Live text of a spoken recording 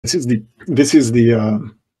This is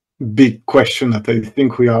the big question that I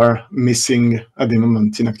think we are missing at the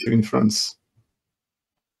moment in active inference.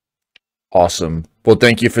 Awesome. Well,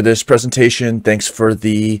 thank you for this presentation. Thanks for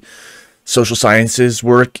the social sciences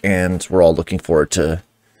work, and we're all looking forward to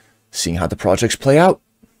seeing how the projects play out.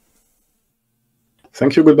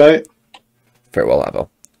 Thank you. Goodbye. Farewell, Avo.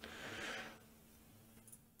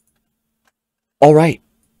 All right.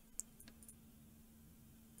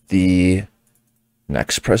 The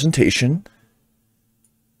next presentation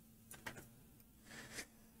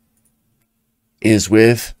is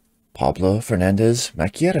with Pablo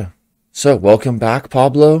Fernandez-Maquieira. So, welcome back,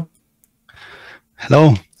 Pablo.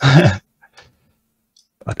 Hello. Back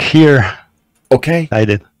here. Okay. I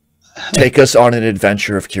did. Take us on an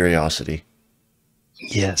adventure of curiosity.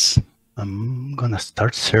 Yes. I'm gonna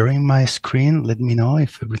start sharing my screen. Let me know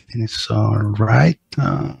if everything is all right.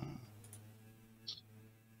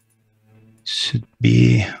 Should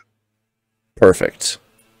be perfect.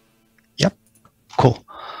 Yep. Cool.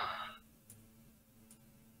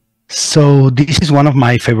 So this is one of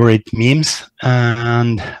my favorite memes,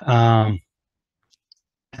 and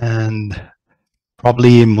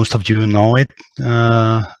probably most of you know it.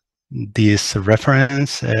 This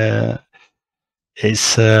reference is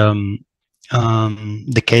the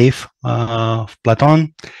cave of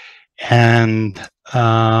Platon, and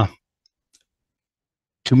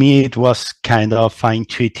to me it was kind of an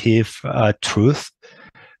intuitive truth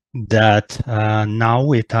that now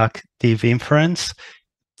with active inference,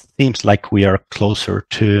 it seems like we are closer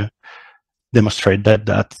to demonstrate that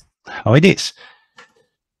that's how it is.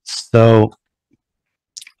 So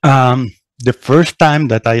the first time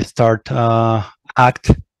that I start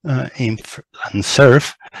act and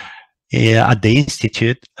serve at the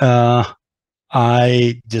institute,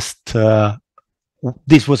 I just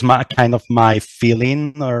this was my kind of my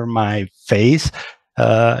feeling or my face.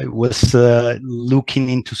 It was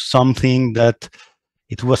looking into something that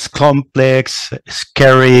it was complex,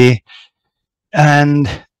 scary, and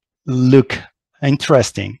look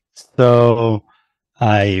interesting. So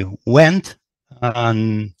I went,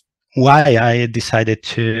 and why I decided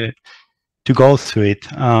to go through it.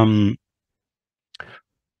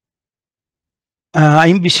 I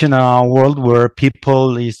envision a world where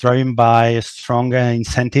people is driven by strong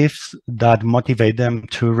incentives that motivate them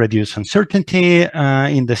to reduce uncertainty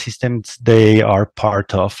in the systems they are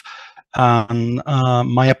part of.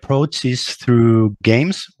 My approach is through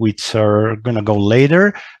games, which are going to go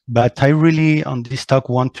later, but I really on this talk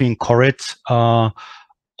want to encourage all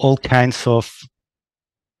kinds of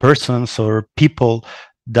persons or people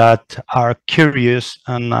that are curious,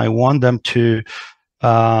 and I want them to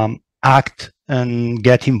act and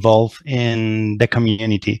get involved in the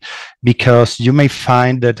community, because you may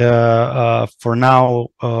find that for now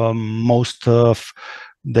most of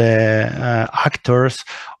the actors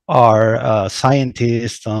are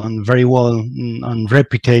scientists and very well and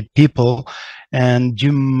reputed people, and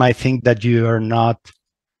you might think that you are not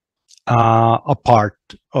a part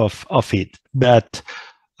of it, but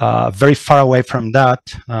very far away from that,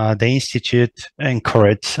 the Institute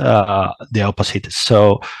encourages the opposite.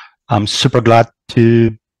 So I'm super glad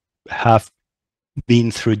to have been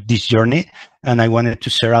through this journey, and I wanted to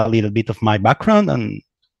share a little bit of my background, and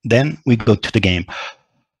then we go to the game.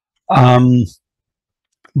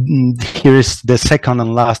 Here is the second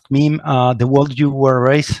and last meme. The world you were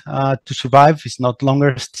raised to survive is not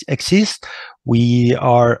longer exist. We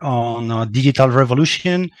are on a digital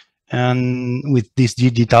revolution, and with this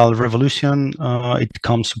digital revolution, it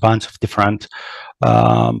comes a bunch of different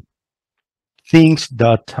things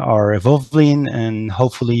that are evolving and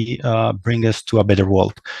hopefully bring us to a better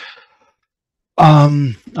world.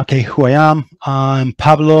 Okay, who I am? I'm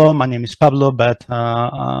Pablo. My name is Pablo, but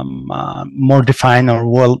more defined, or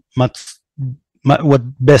well,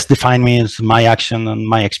 what best define me is my action and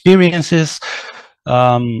my experiences.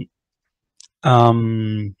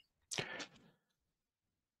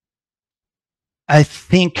 I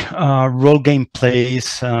think role game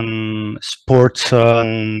plays and sports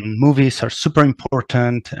and movies are super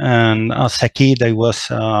important. And as a kid, I was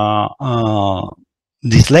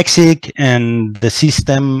dyslexic, and the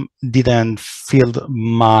system didn't fill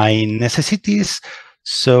my necessities.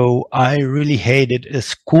 So I really hated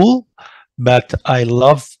school, but I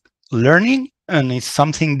love learning, and it's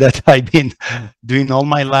something that I've been doing all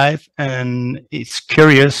my life. And it's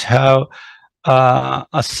curious how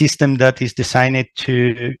a system that is designed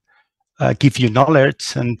to give you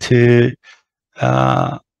knowledge and to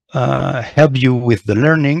help you with the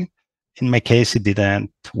learning. In my case, it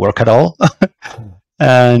didn't work at all.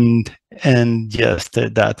 and just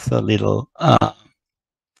that's a little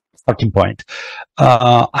starting point.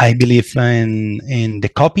 I believe in the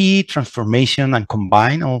copy, transformation, and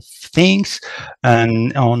combine of things.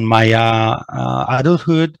 And on my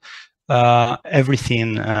adulthood,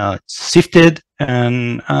 everything shifted,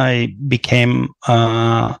 and I became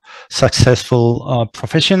a successful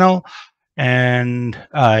professional. And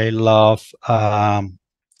I love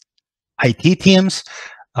IT teams.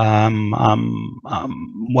 What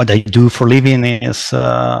I do for living is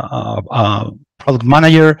product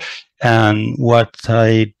manager, and what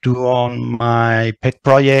I do on my pet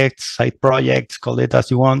projects, side projects, call it as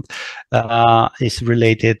you want, is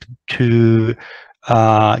related to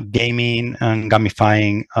gaming and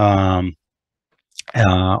gamifying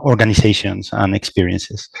organizations and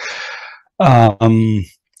experiences.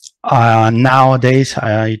 Nowadays,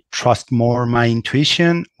 I trust more my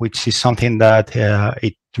intuition, which is something that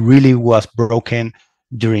it really was broken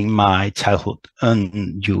during my childhood,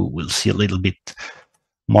 and you will see a little bit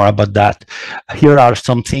more about that. Here are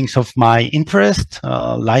some things of my interest: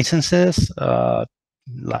 licenses,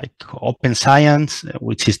 like open science,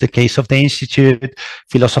 which is the case of the institute;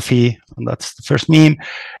 philosophy, and that's the first meme;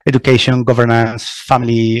 education, governance,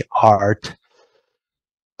 family, art.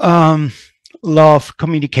 Love,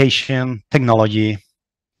 communication, technology,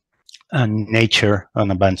 and nature,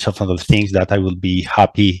 and a bunch of other things that I will be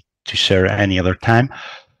happy to share any other time.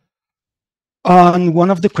 And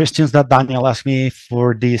one of the questions that Daniel asked me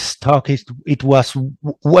for this talk is,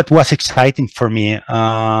 what was exciting for me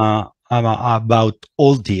about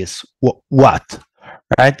all this, what,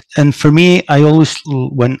 right? And for me, I always,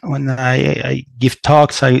 when I give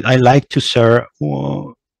talks, I like to share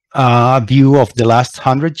a view of the last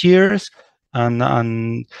 100 years and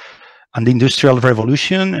the Industrial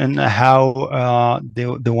Revolution, and how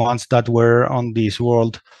the ones that were on this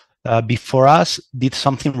world before us did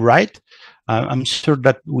something right. I'm sure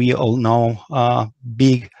that we all know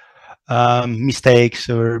big mistakes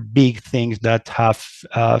or big things that have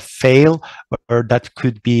failed, or that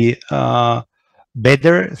could be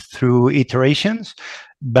better through iterations.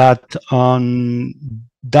 But on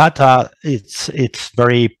data, it's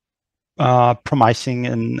very promising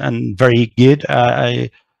and very good.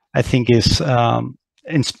 I think is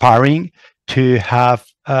inspiring to have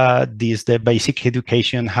the basic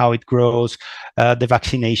education, how it grows, the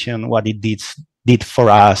vaccination, what it did for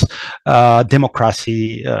us,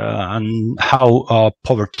 democracy, and how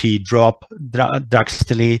poverty dropped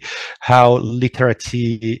drastically, how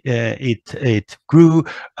literacy it grew,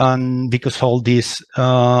 and because all these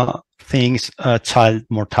things, child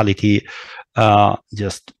mortality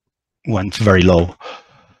just went very low.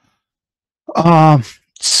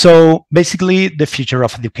 So basically, the future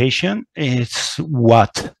of education is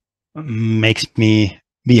what makes me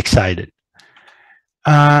be excited.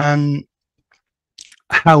 And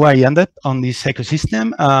how I ended on this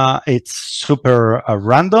ecosystem, it's super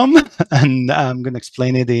random, and I'm going to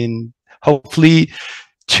explain it in hopefully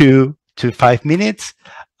 2 to 5 minutes.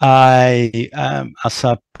 I am, as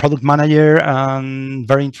a product manager,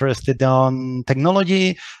 very interested on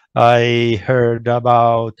technology. I heard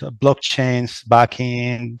about blockchains back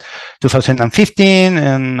in 2015,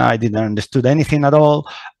 and I didn't understood anything at all.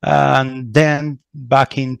 And then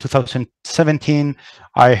back in 2017,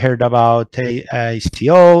 I heard about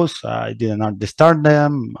ICOs. I didn't understand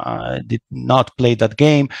them. I did not play that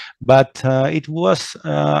game, but it was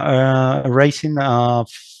raising a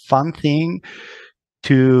fun thing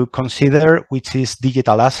to consider, which is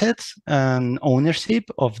digital assets and ownership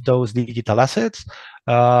of those digital assets.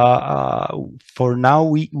 For now,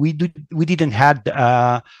 we didn't have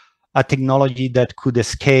a technology that could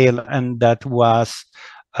scale and that was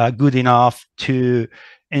good enough to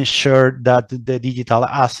ensure that the digital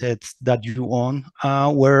assets that you own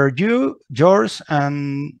were yours,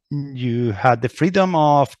 and you had the freedom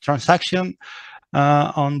of transaction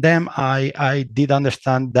on them. I did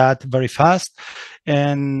understand that very fast,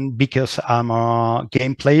 and because I'm a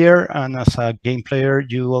game player, and as a game player,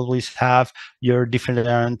 you always have your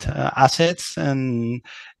different assets and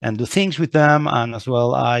do things with them. And as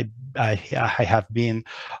well, I have been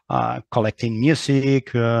collecting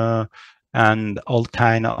music and all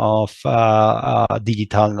kind of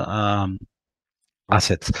digital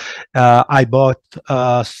assets. I bought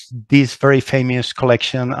this very famous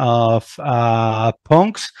collection of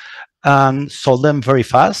punks and sold them very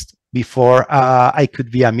fast before I could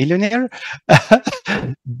be a millionaire.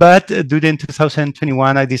 But during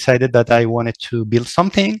 2021, I decided that I wanted to build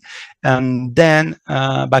something. And then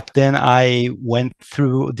back then, I went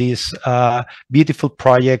through this beautiful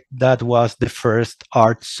project that was the first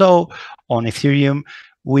art show on Ethereum,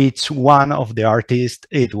 which one of the artists,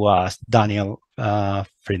 it was Daniel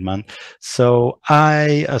Friedman. So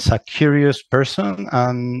I, as a curious person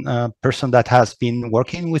and a person that has been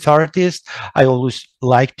working with artists, I always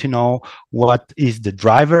like to know what is the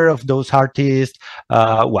driver of those artists,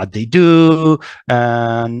 what they do,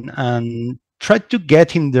 and try to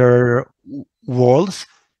get in their worlds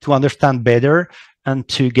to understand better and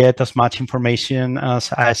to get as much information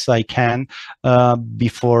as I can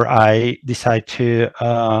before I decide to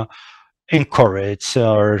encourage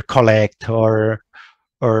or collect or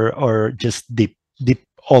just deep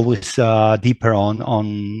always deeper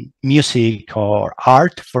on music or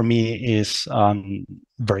art. For me is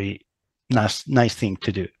very nice thing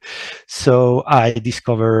to do. So I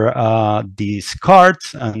discover these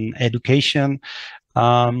cards, and education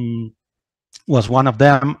was one of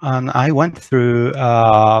them, and I went through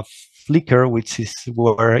Flickr, which is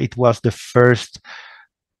where it was the first,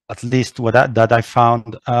 at least that I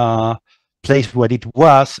found, place where it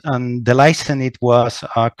was, and the license, it was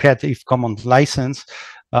a Creative Commons license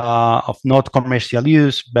of not commercial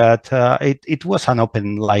use, but it was an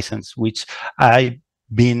open license, which I've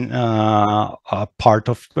been a part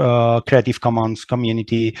of Creative Commons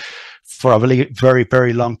community for a very,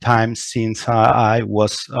 very long time, since I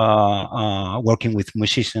was working with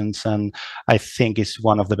musicians, and I think it's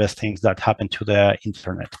one of the best things that happened to the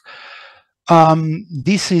internet.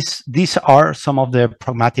 These are some of the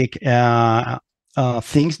pragmatic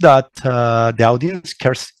things that the audience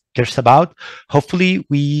cares about. Hopefully,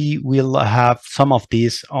 we will have some of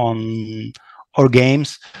these on our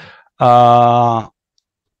games.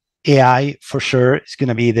 AI for sure is going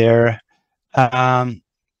to be there.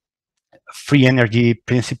 Free energy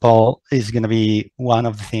principle is going to be one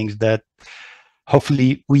of the things that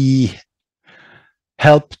hopefully we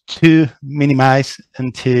help to minimize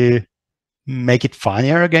and to make it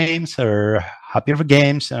funnier games or happier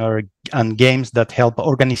games, and games that help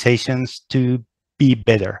organizations to be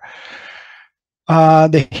better.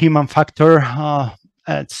 The human factor,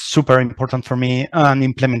 it's super important for me, and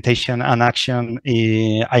implementation and action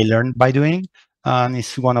I learned by doing, and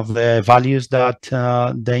it's one of the values that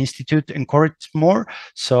the Institute encourages more.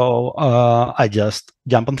 So I just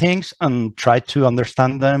jump on things and try to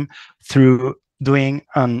understand them through doing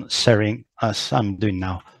and sharing, as I'm doing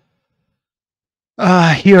now.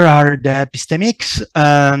 Here are the epistemics,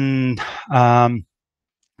 and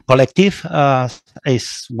collective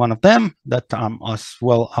is one of them that I'm as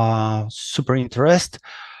well super interested.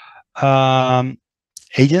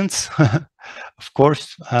 Agents, of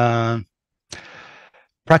course,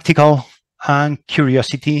 practical, and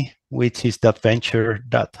curiosity, which is the adventure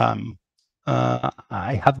that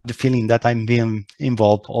I have the feeling that I'm being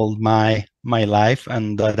involved all my life,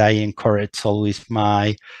 and that I encourage always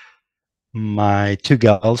my two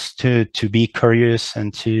girls to be curious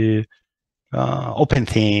and to open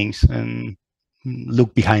things and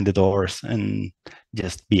look behind the doors and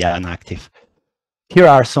just be an active. Here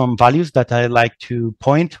are some values that I like to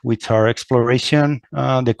point, which are exploration,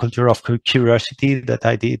 the culture of curiosity that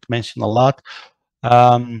I did mention a lot,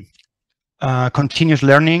 continuous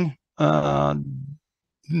learning,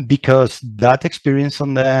 because that experience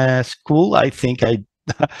on the school, I think I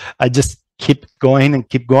just keep going,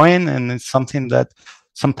 and it's something that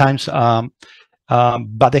sometimes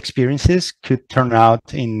bad experiences could turn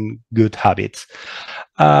out in good habits.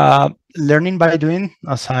 Learning by doing,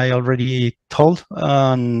 as I already told,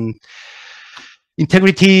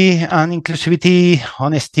 integrity and inclusivity,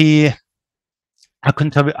 honesty,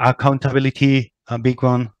 accountability, a big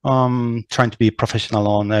one. Trying to be professional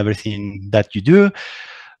on everything that you do.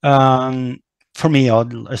 For me,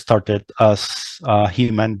 I started as a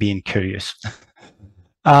human being curious.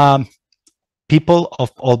 People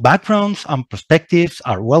of all backgrounds and perspectives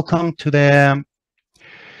are welcome to the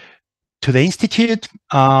Institute.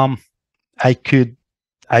 I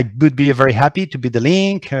would be very happy to be the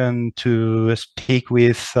link and to speak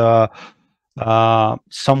with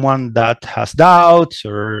someone that has doubts,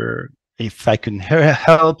 or if I can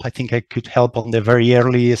help, I think I could help on the very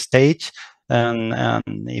early stage. And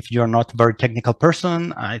if you're not a very technical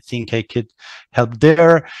person, I think I could help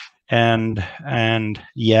there. And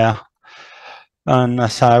yeah. And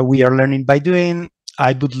as we are learning by doing,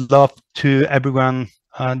 I would love to everyone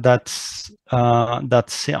that's on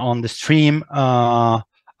the stream. I'm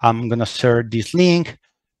gonna share this link,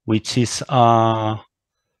 which is a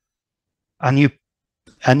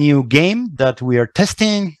new game that we are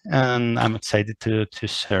testing, and I'm excited to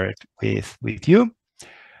share it with you.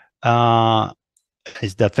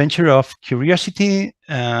 It's the Adventure of Curiosity,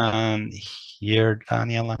 and here,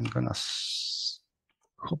 Daniel, I'm gonna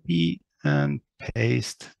copy and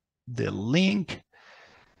paste the link.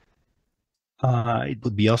 It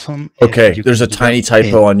would be awesome. Okay, there's a tiny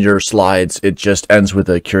typo on your slides. It just ends with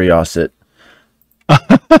a curiosity.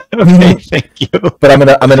 Okay, thank you. But I'm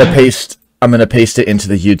gonna paste it into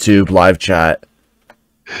the YouTube live chat.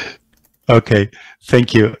 Okay,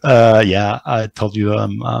 thank you. Yeah, I told you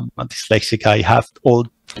I'm dyslexic. I have all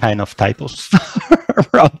kind of typos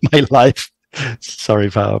around my life. Sorry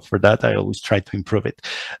for that. I always try to improve it.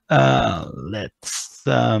 Let's.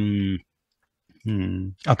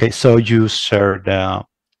 Okay, so you shared.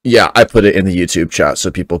 Yeah, I put it in the YouTube chat so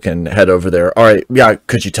people can head over there. All right, yeah,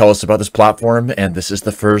 could you tell us about this platform? And this is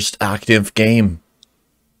the first active game.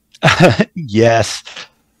 Yes.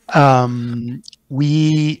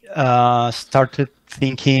 We started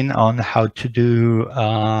thinking on how to do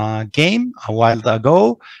a game a while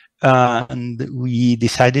ago, and we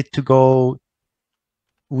decided to go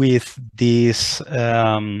with this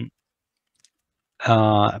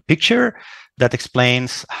picture that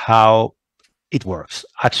explains how it works.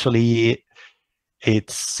 Actually,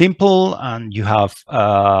 it's simple, and you have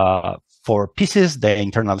 4 pieces: the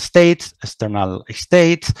internal states, external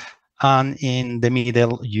states, and in the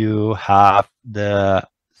middle you have the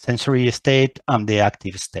sensory state and the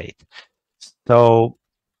active state. So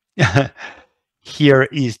here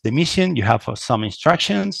is the mission. You have some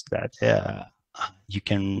instructions that you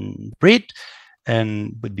can read,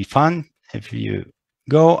 and would be fun if you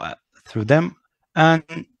go through them, and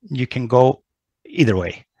you can go either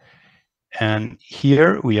way. And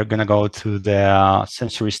here we are going to go to the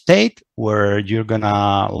sensory state, where you're going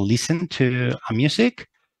to listen to a music.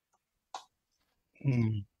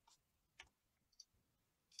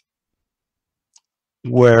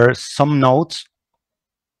 Where some notes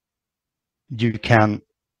you can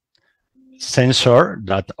censor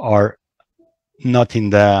that are not in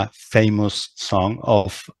the famous song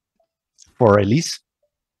of For Elise.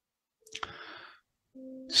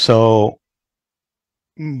 So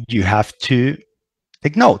you have to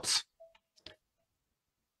take notes.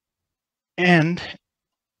 And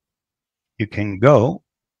you can go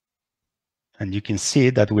and you can see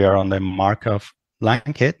that we are on the Markov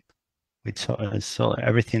blanket, which so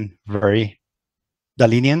everything very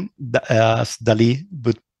Dalinian, as Dali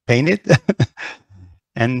would paint it.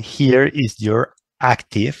 And here is your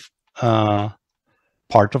active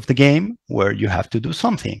part of the game, where you have to do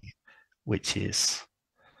something, which is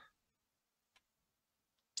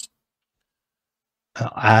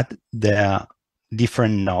add the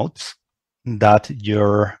different notes that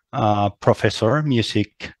your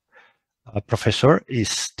music professor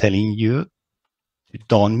is telling you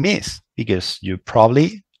don't miss, because you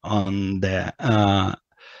probably on the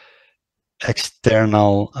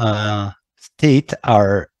external state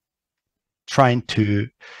are trying to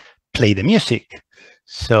play the music.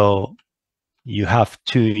 So you have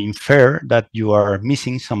to infer that you are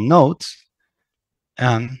missing some notes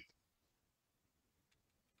and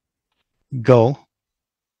go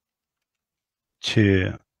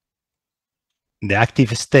to the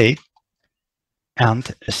active state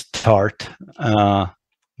and start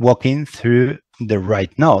walking through the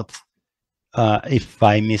right note. If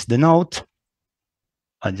I miss the note,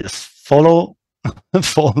 I just fall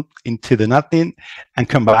into the nothing and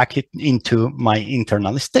come back into my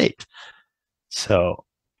internal state. So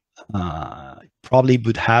probably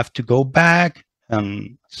would have to go back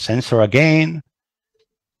and censor again.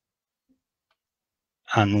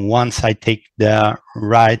 And once I take the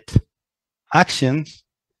right actions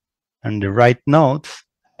and the right notes,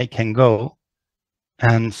 I can go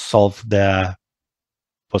and solve the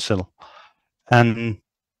puzzle. And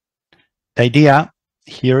the idea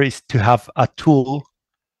here is to have a tool,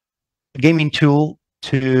 a gaming tool,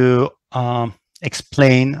 to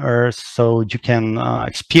explain, or so you can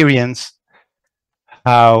experience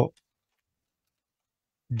how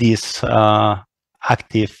this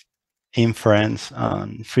active inference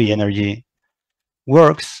and free energy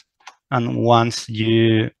works. And once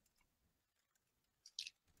you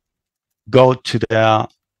go to the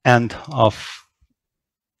end of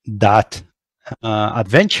that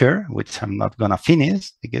adventure, which I'm not going to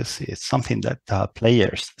finish because it's something that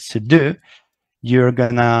players should do, you're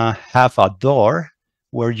going to have a door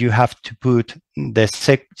where you have to put the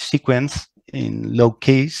sequence in low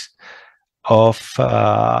case of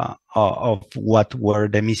what were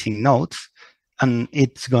the missing notes, and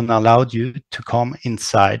it's going to allow you to come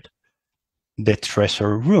inside the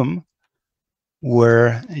treasure room,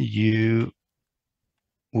 where you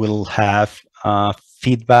will have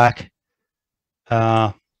feedback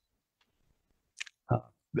that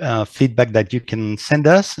you can send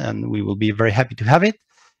us, and we will be very happy to have it.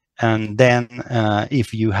 And then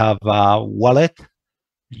if you have a wallet,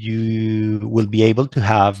 you will be able to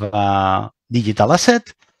have digital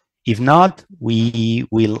asset. If not, we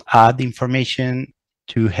will add information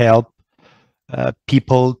to help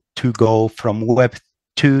people to go from Web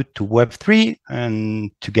 2 to Web 3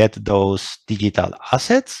 and to get those digital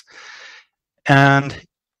assets. And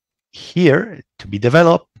here, to be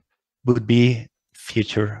developed, would be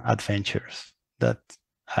future adventures that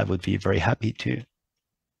I would be very happy to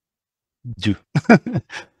do.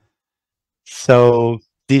 So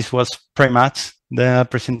this was pretty much the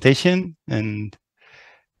presentation, and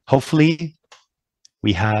hopefully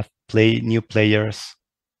we have new players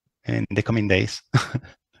in the coming days.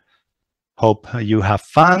 Hope you have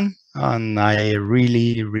fun, and I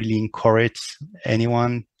really, really encourage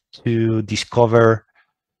anyone to discover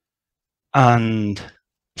and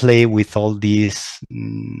play with all these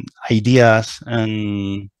ideas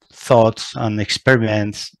and thoughts and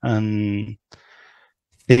experiments and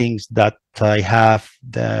things that I have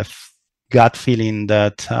the gut feeling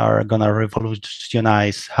that are gonna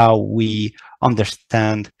revolutionize how we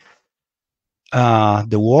understand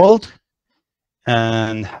the world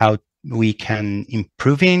and how we can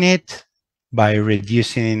improve in it by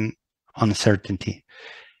reducing uncertainty.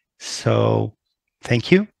 So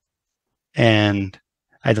thank you. And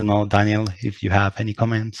I don't know, Daniel, if you have any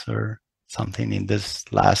comments or something in this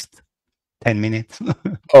last 10 minutes.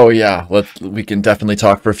 Oh yeah, we can definitely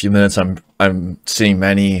talk for a few minutes. I'm seeing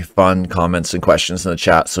many fun comments and questions in the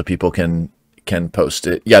chat, so people can post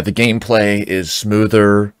it. Yeah, the gameplay is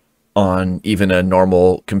smoother on even a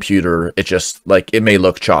normal computer. It just, like, it may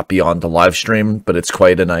look choppy on the live stream, but it's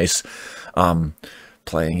quite a nice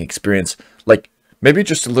playing experience. Like, maybe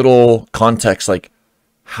just a little context, like,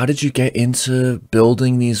 how did you get into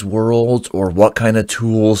building these worlds, or what kind of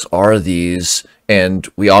tools are these? And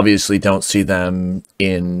we obviously don't see them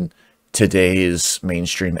in today's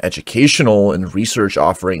mainstream educational and research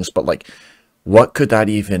offerings, but like, what could that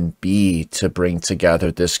even be to bring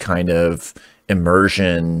together this kind of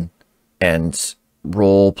immersion and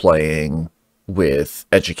role playing with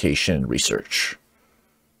education and research?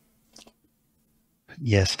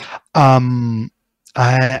 Yes. I've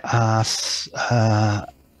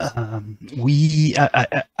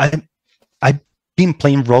been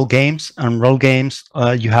playing role games, and role games,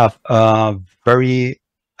 you have very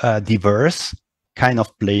diverse kind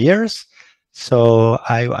of players. So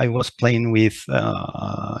I was playing with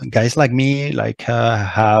guys like me, like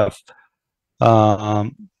had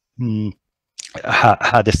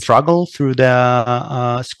a struggle through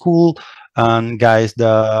the school, and guys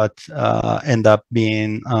that end up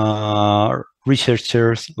being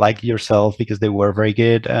researchers like yourself because they were very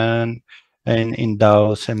good and in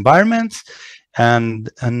those environments. And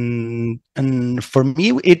for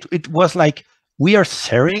me, it was like we are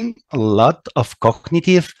sharing a lot of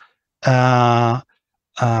cognitive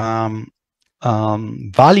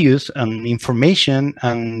values and information,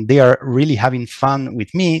 and they are really having fun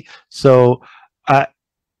with me. So what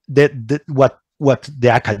the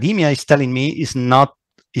academia is telling me is not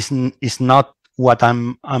what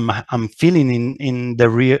I'm feeling in the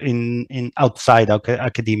real in outside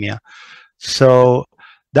academia. So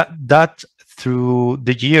that through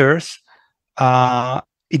the years,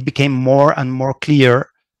 it became more and more clear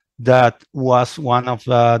that was one of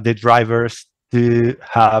the drivers to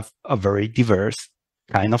have a very diverse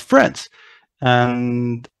kind of friends,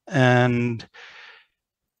 and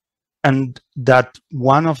that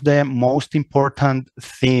one of the most important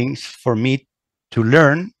things for me to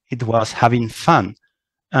learn, it was having fun.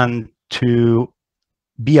 And to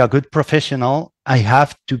be a good professional, I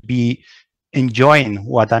have to be enjoying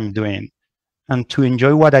what I'm doing. And to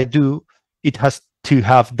enjoy what I do, it has to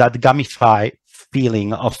have that gamified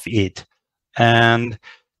feeling of it. And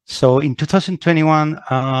so in 2021,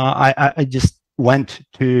 I just went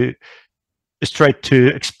straight to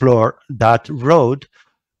explore that road,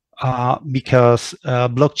 because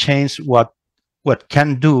blockchains, what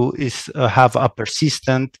can do is have a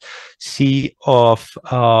persistent sea of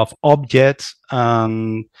objects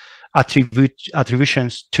and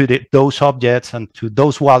attributions to those objects and to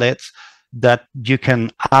those wallets that you can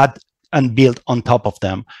add and build on top of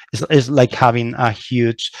them. It's like having a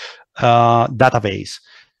huge database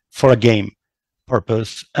for a game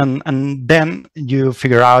purpose, and then you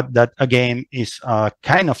figure out that a game is a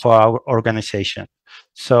kind of a organization.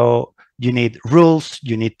 So you need rules,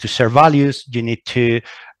 you need to share values, you need to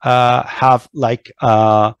have like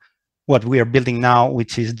what we are building now,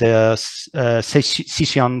 which is the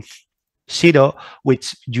session 0,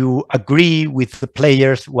 which you agree with the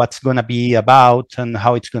players what's going to be about and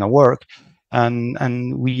how it's going to work.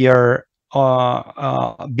 And we are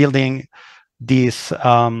building this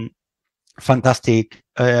fantastic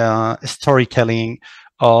storytelling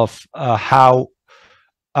of how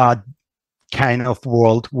kind of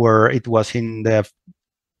world where it was in the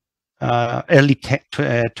early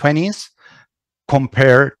 20s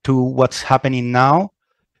compared to what's happening now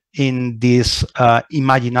in this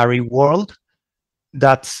imaginary world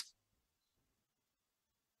that's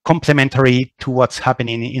complementary to what's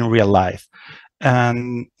happening in real life.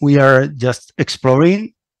 And we are just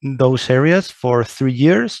exploring those areas for 3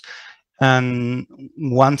 years. And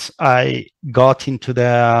once I got into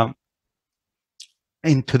the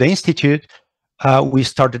institute, we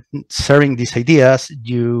started sharing these ideas.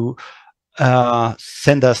 You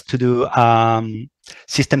send us to do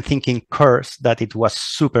system thinking course that it was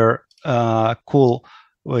super cool.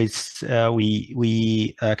 We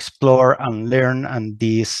explore and learn, and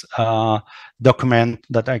this document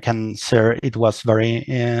that I can share, it was very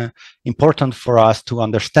important for us to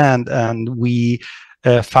understand, and we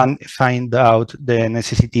find out the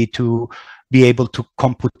necessity to be able to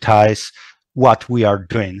computize what we are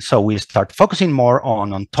doing. So we start focusing more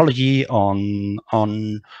on ontology, on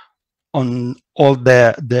all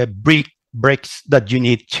the bricks that you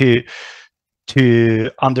need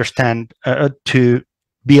to understand, to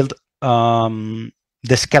build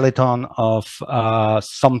the skeleton of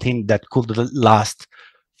something that could last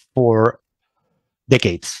for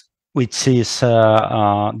decades, which is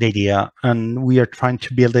the idea. And we are trying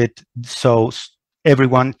to build it so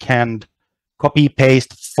everyone can copy,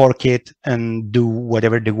 paste, fork it, and do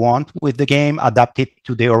whatever they want with the game, adapt it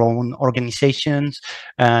to their own organizations,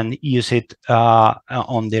 and use it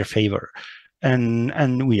on their favor.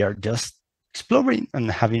 And we are just exploring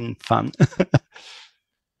and having fun.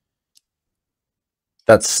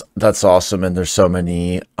 That's awesome, and there's so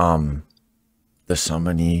many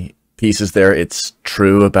pieces there. It's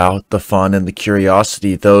true about the fun and the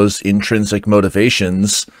curiosity, those intrinsic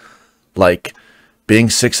motivations, like being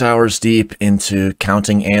 6 hours deep into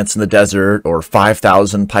counting ants in the desert, or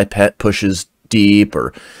 5,000 pipette pushes deep,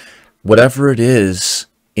 or whatever it is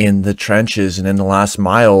in the trenches and in the last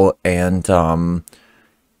mile. And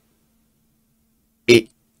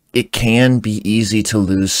it can be easy to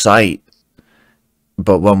lose sight.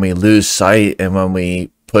 But when we lose sight and when we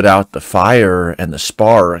put out the fire and the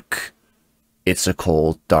spark, it's a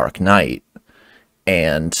cold, dark night.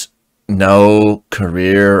 And no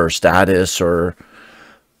career or status or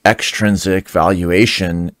extrinsic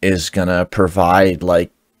valuation is going to provide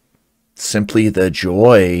like simply the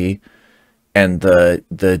joy and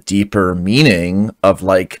the deeper meaning of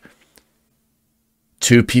like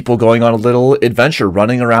two people going on a little adventure,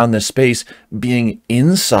 running around this space, being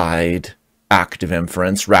inside active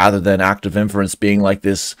inference rather than active inference being like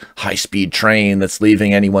this high-speed train that's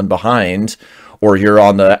leaving anyone behind, or you're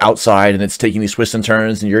on the outside and it's taking these twists and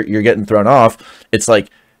turns and you're getting thrown off. It's like,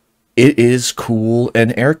 it is cool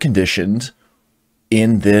and air conditioned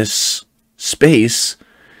in this space,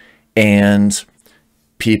 and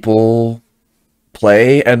people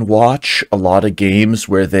play and watch a lot of games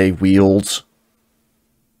where they wield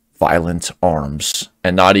violent arms,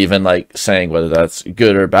 and not even like saying whether that's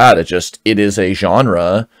good or bad. It is a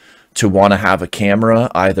genre to want to have a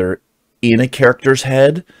camera either in a character's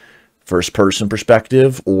head, first person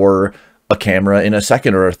perspective, or a camera in a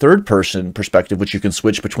second or a third person perspective, which you can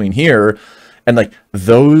switch between here. And like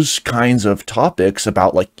those kinds of topics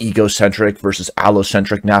about like egocentric versus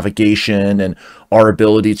allocentric navigation, and our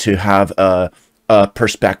ability to have a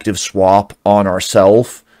perspective swap on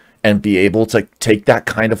ourself and be able to take that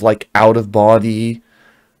kind of like out of body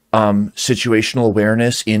situational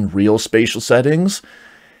awareness in real spatial settings,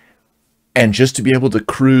 and just to be able to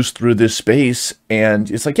cruise through this space.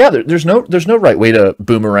 And it's like, yeah, there's no right way to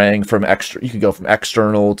boomerang from extra. You could go from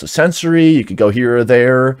external to sensory. You could go here or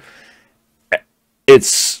there.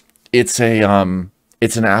 It's an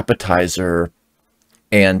appetizer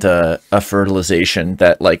and a fertilization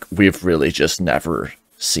that like we've really just never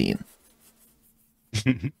seen.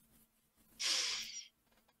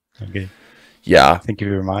 Okay. Yeah. Thank you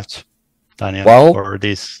very much, Daniel, Well, for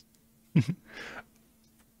this.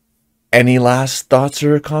 Any last thoughts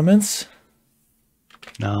or comments?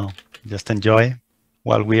 No, just enjoy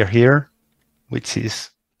while we are here, which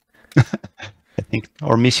is, I think,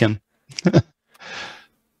 our mission.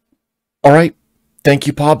 All right. Thank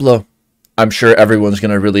you, Pablo. I'm sure everyone's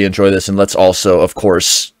going to really enjoy this. And let's also, of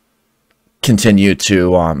course, continue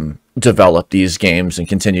to develop these games and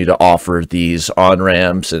continue to offer these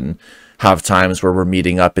on-ramps and have times where we're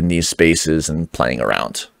meeting up in these spaces and playing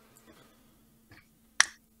around.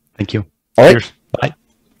 Thank you. All right. Cheers. Bye.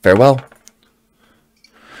 Farewell.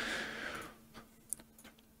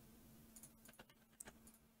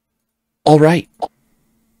 All right.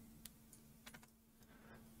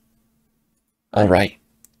 All right.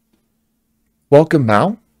 welcome,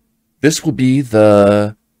 Mao. This will be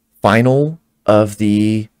the final of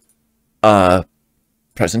the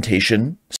presentation